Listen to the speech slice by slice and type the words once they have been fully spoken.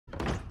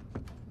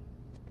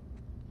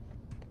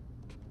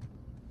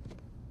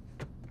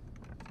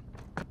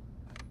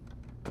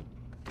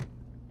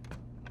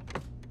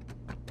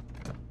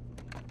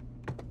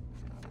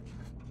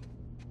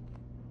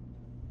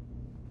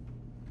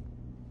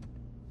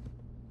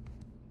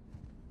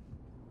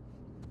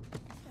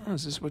Oh,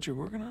 is this what you're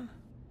working on?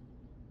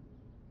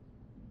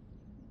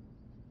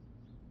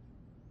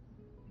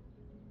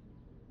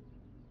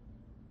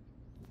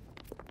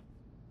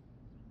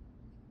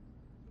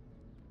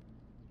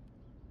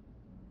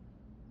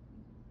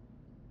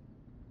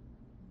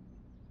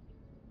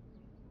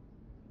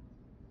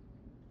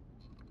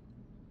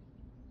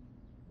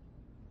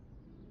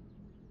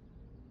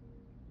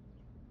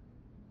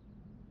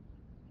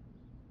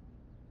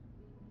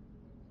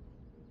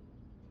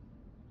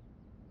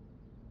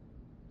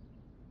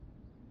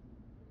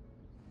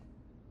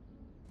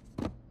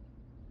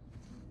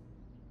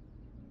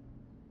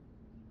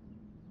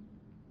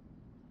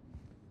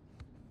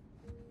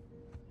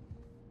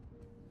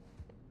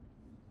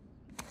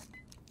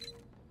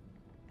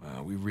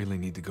 Wow, we really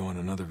need to go on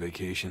another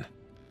vacation.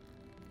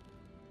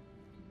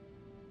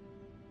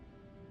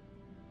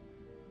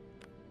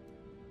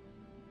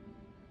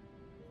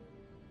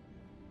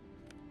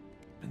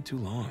 Been too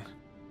long.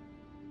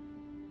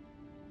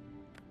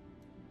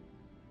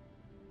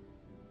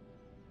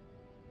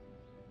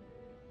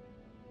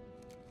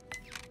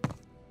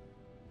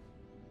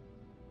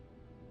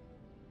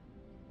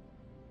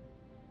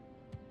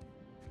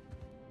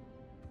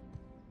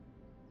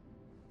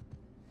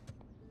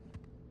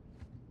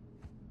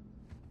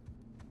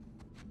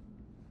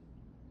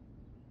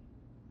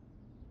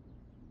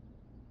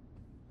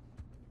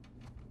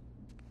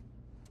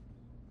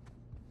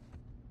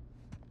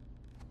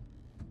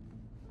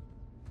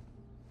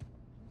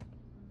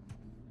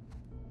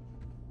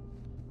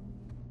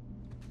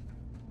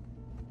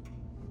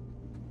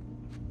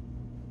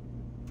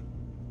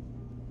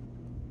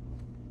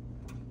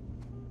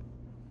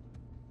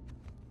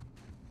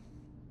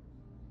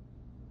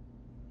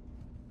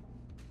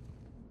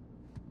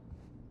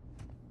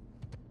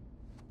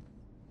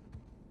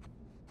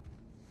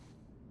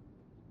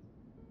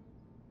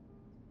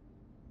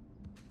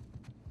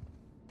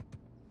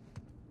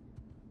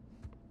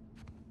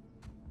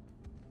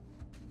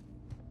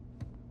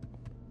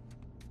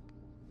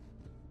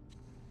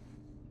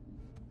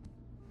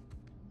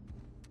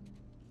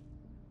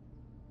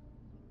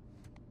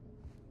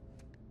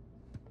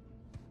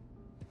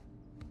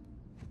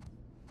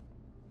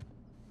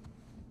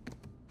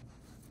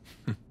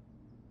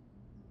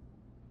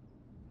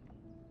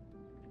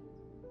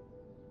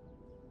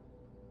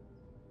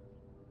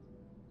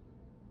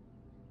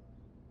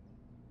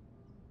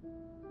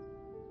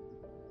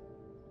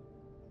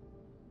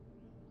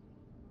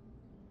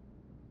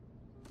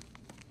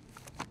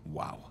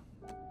 Wow.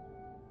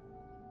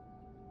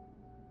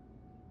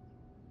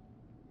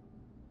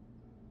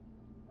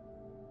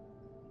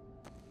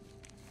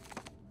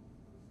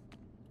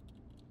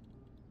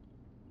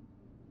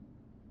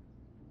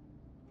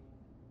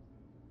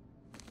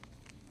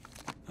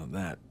 Now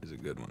that is a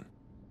good one.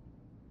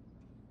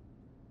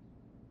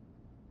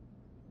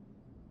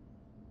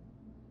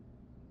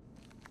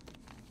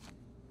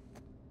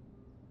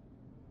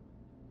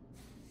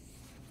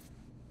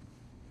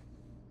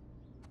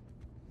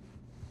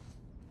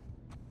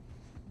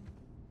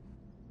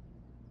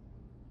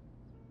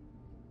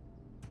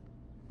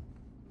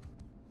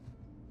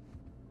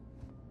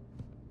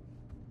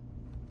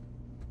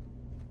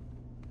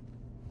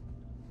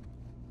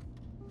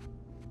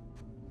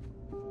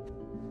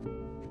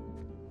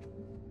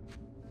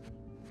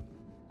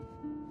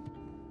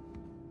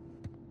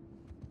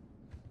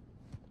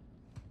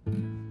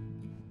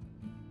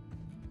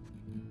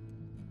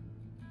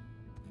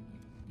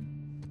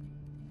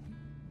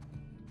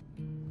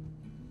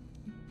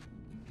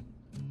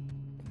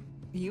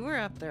 You were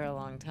up there a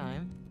long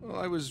time. Well,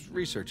 I was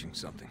researching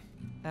something.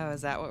 Oh,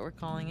 is that what we're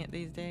calling it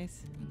these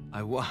days?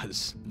 I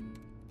was.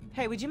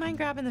 Hey, would you mind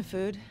grabbing the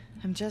food?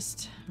 I'm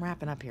just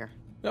wrapping up here.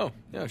 Oh,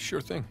 yeah, sure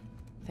thing.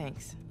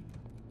 Thanks.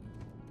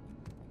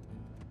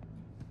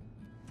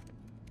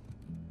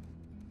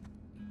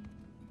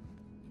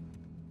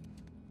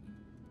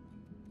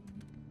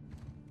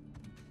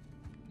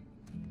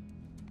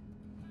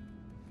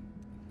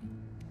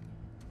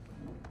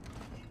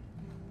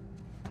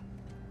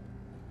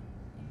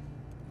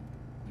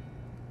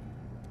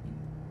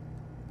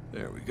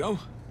 There we go.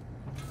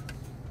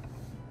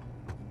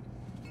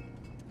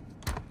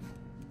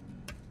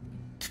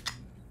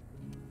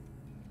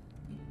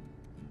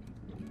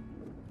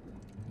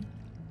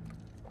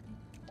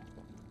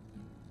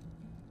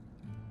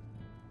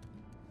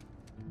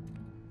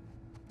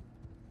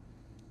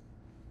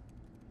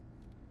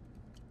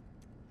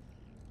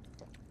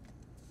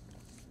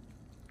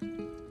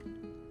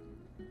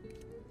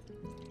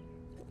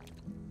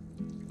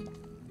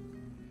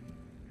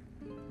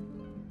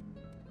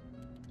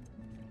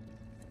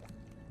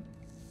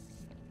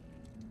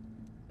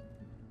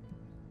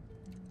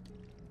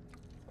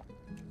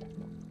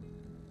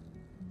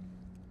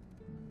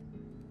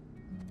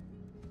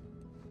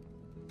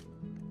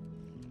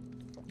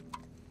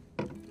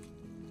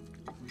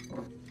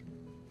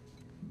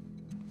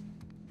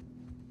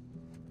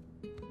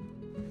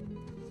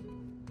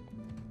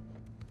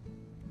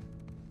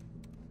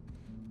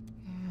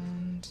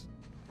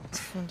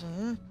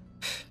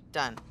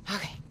 Done.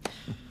 Okay.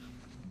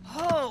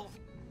 Oh,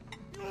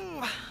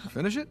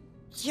 Finish it?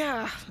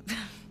 Yeah.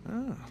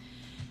 Oh.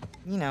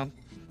 You know,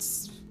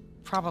 it's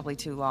probably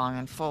too long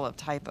and full of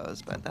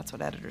typos, but that's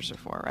what editors are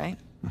for, right?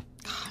 God,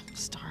 I'm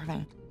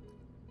starving.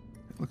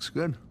 It looks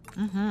good.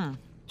 Mm-hmm.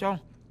 So,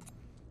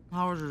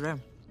 how was your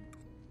day?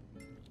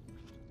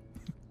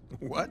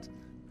 What?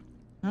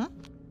 Hmm?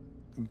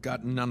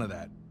 Got none of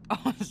that.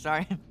 Oh,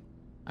 sorry.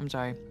 I'm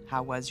sorry.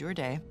 How was your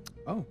day?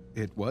 Oh,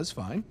 it was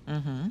fine.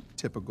 Mm-hmm.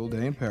 Typical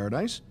day in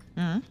paradise.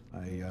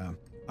 Mm-hmm.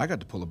 I got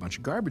to pull a bunch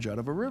of garbage out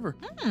of a river.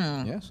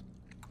 Yes.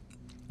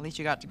 At least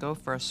you got to go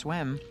for a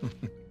swim.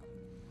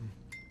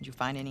 Did you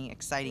find any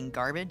exciting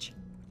garbage?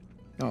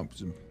 Oh, it was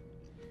some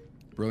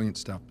brilliant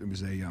stuff. It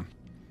was a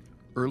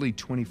early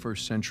 21st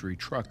century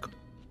truck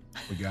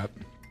we got.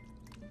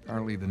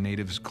 Apparently the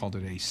natives called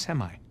it a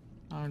semi.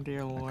 Oh,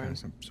 dear Lord.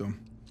 Kind of so,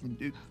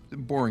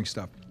 boring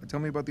stuff. Tell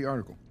me about the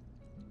article.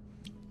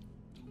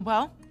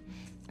 Well,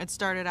 it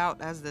started out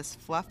as this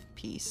fluff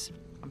piece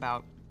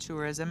about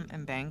tourism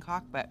in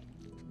Bangkok, but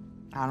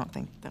I don't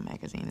think the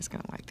magazine is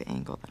going to like the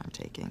angle that I'm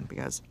taking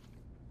because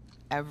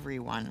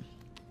everyone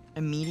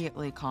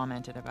immediately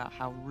commented about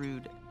how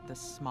rude the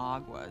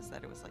smog was,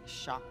 that it was like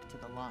shock to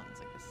the lungs,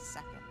 like the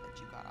second that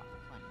you got off the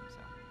plane. So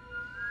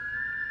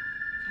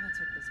kind of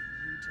took this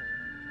U-turn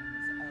and became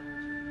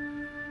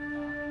this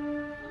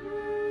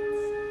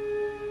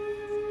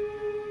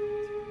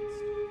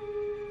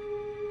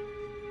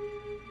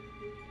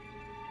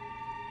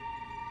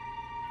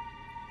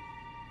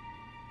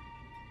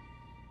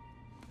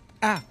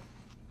Ah!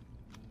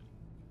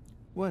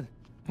 What?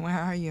 Where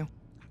are you?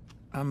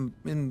 I'm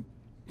in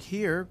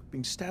here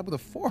being stabbed with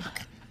a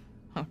fork.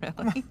 Oh,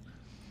 really?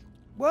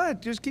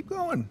 What? Just keep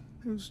going.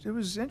 It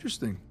was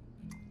interesting.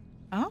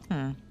 Oh,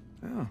 Yeah.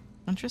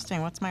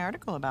 interesting. What's my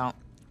article about?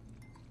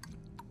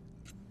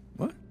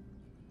 What?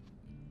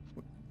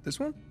 This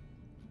one?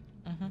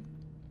 Mm-hmm.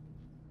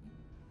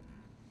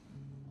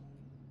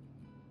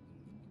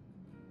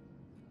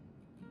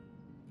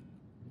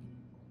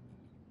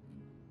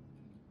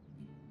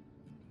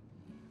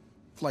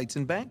 Flights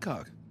in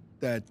Bangkok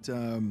that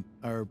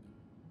are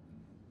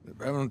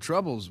having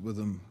troubles with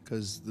them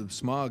because the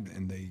smog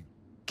and they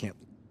can't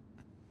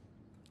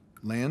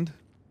land.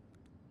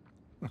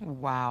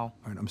 Wow.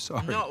 All right, I'm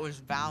sorry. No, it was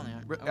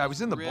valiant. It I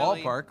was in the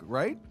really ballpark,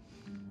 right?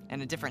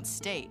 in a different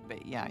state,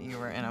 but yeah, you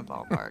were in a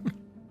ballpark.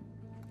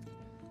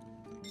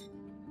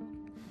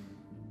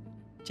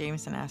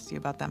 Jameson asked you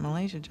about that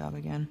Malaysia job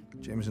again.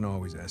 Jameson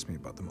always asks me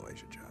about the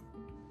Malaysia job.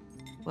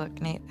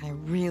 Look, Nate, I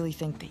really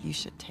think that you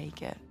should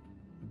take it.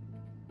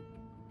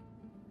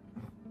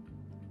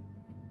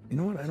 You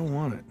know what? I don't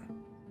want it.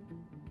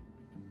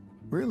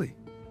 Really.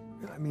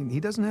 I mean, he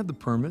doesn't have the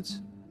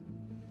permits.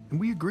 And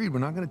we agreed we're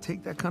not going to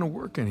take that kind of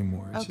work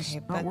anymore. It's Okay,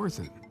 just but not worth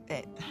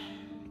it.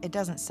 It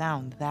doesn't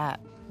sound that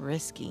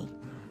risky.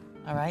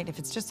 All right? If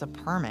it's just a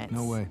permit.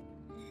 No way.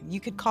 You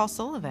could call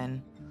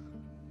Sullivan.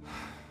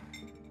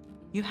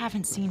 You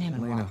haven't seen him in,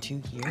 Elena, what,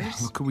 2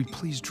 years? Look, could we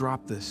please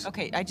drop this?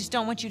 Okay, I just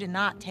don't want you to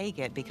not take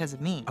it because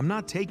of me. I'm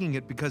not taking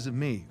it because of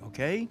me,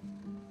 okay?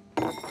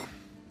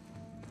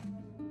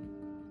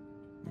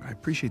 I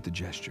appreciate the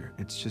gesture.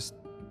 It's just...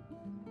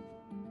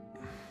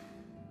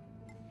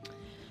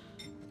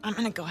 I'm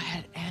gonna go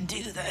ahead and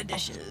do the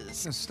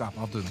dishes. No, stop,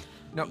 I'll do them.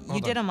 No, You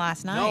hold did on. them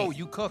last night. No,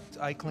 you cooked.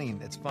 I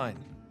cleaned. It's fine.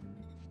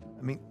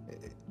 I mean,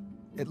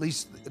 at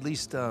least, let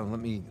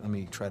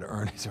me try to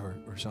earn it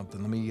or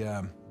something. Let me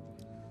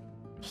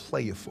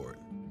play you for it.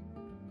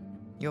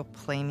 You'll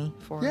play me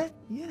for it?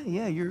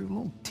 Yeah. Your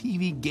little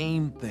TV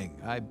game thing.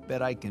 I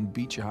bet I can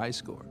beat your high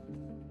score.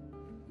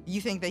 You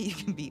think that you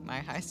can beat my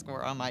high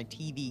score on my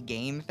TV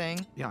game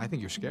thing? Yeah, I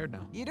think you're scared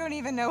now. You don't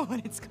even know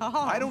what it's called.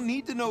 I don't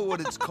need to know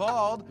what it's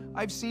called.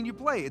 I've seen you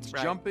play. It's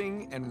Right.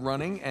 jumping and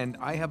running, and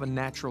I have a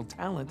natural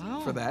talent Oh,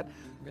 for that.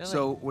 really?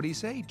 So, what do you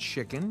say?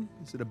 Chicken?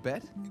 Is it a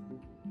bet?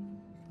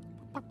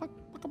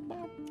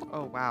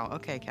 Oh, wow.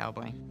 Okay,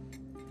 cowboy.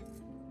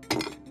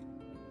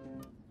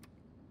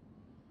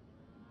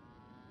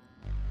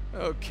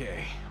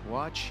 Okay,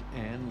 watch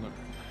and learn.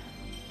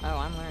 Oh,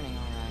 I'm learning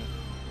all right.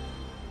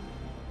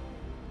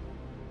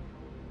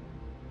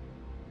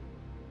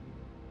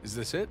 Is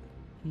this it?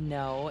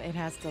 No, it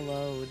has to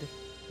load.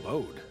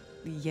 Load.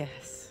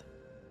 Yes.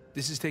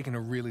 This is taking a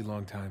really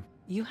long time.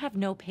 You have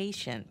no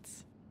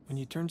patience. When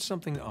you turn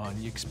something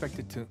on, you expect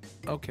it to...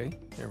 Okay,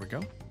 there we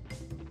go.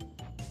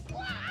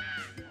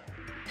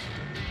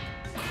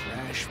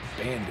 Crash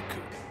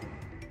Bandicoot.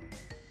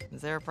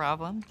 Is there a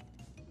problem?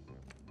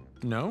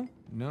 No,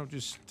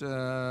 just,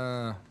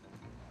 how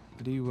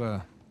do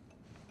you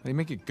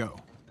make it go?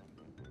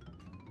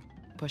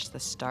 Push the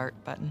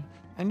start button.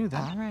 I knew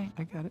that. All right.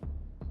 I got it.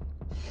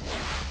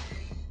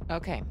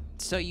 Okay,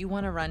 so you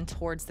want to run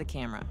towards the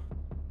camera.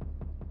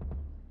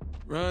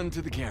 Run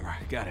to the camera.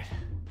 Got it.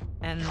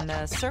 And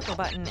the circle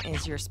button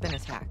is your spin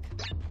attack.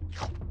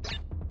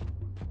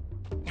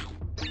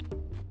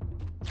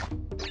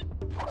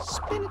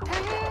 Spin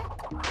attack!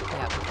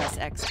 Yeah, press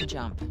X to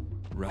jump.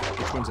 Right,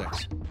 which one's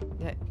X?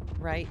 Yeah,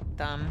 right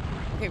thumb.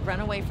 Okay,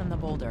 run away from the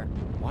boulder.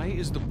 Why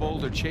is the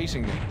boulder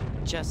chasing me?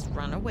 Just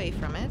run away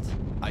from it.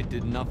 I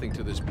did nothing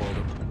to this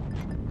boulder.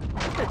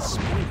 Did that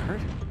spinning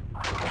hurt?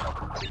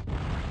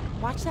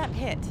 Watch that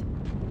pit.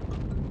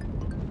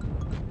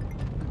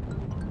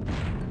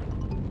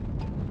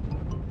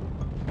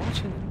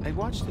 I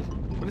watched it.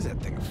 What is that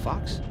thing, a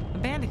fox? A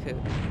bandicoot.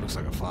 Looks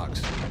like a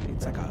fox.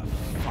 It's like a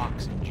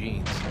fox in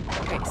jeans.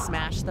 Okay,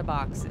 smash the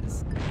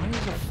boxes. Why is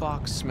a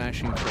fox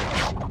smashing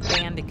crates?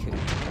 Bandicoot.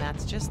 And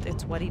that's just,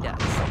 it's what he does.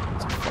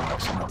 It's a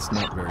fox, and it's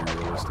not very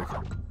realistic.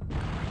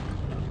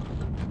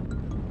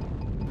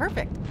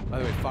 Perfect. By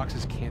the way,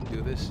 foxes can't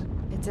do this.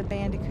 It's a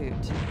bandicoot.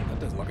 That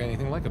doesn't look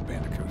anything like a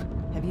bandicoot.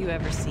 Have you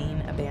ever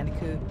seen a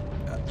bandicoot?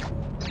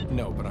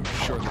 No, but I'm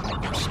sure they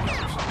don't wear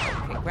sneakers.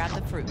 Okay, grab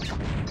the fruit.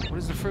 What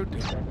does the fruit do?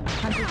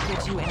 100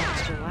 gives you an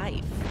extra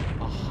life.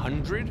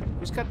 100?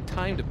 Who's got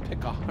time to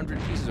pick 100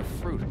 pieces of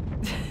fruit?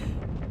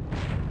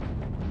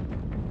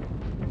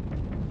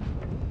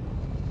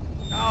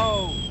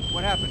 Oh,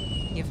 what happened?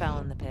 You fell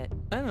in the pit.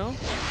 I don't know.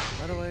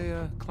 How do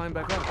I climb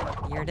back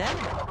out? You're dead.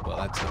 Well,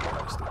 that's not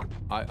realistic.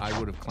 I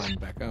would have climbed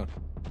back out.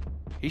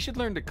 He should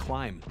learn to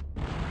climb.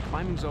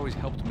 Climbing's always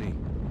helped me.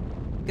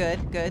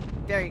 Good, good.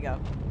 There you go.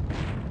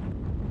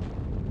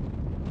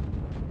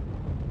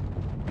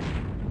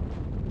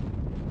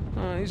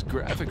 These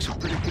graphics are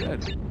pretty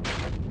good,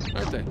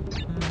 aren't they?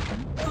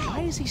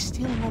 Why is he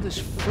stealing all this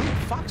fruit?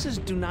 Foxes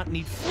do not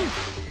need fruit.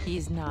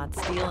 He's not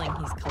stealing,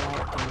 he's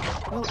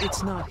collecting. Well,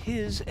 it's not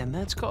his, and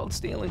that's called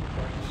stealing.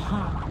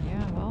 Huh,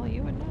 yeah, well,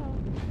 you would know.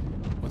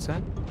 What's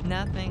that?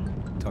 Nothing.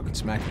 Talking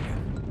smack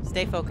again.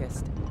 Stay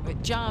focused.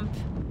 Wait, jump!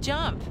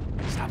 Jump!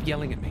 Stop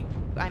yelling at me.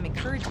 I'm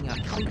encouraging you,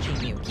 I'm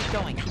coaching you. Keep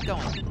going, keep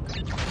going.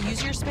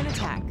 Use your spin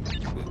attack.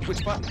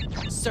 Which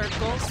button?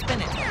 Circle,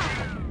 spin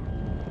attack.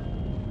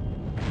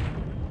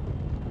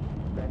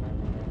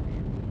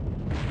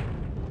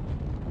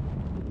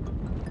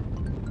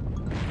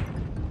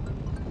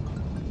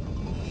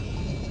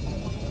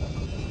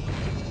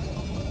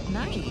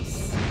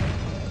 Nice.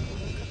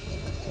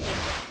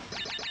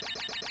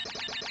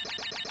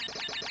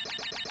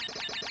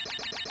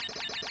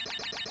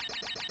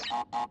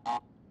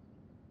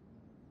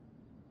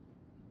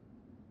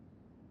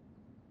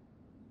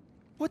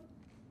 What?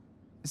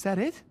 Is that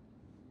it?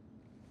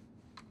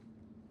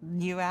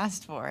 You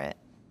asked for it.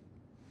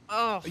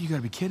 Oh, you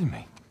gotta be kidding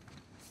me.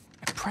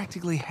 I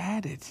practically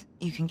had it.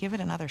 You can give it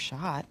another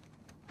shot.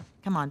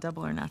 Come on,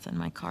 double or nothing.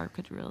 My car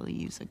could really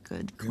use a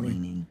good Really?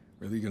 cleaning.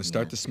 Really? You gonna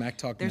start the smack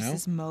talk There's now?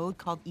 this mode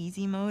called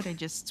easy mode. I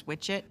just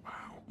switch it. Wow.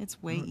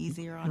 It's way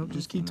easier on No, just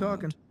easy keep mode.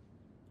 talking.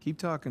 Keep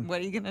talking.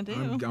 What are you gonna do?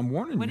 I'm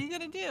warning What are you. you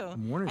gonna do?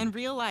 I'm warning you. In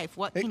real life,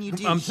 what Hey, can you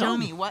do? I'm Show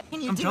telling me. you. What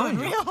can you I'm do telling in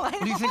you. real life?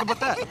 What do you think about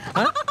that?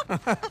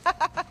 Huh?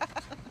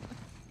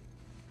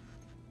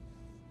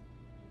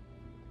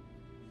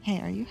 Hey,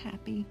 are you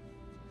happy?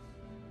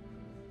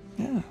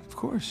 Yeah, of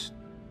course.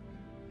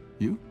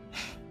 You?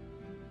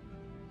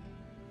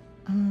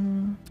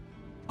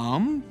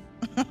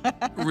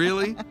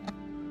 Really?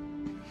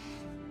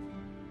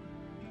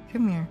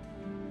 Come here.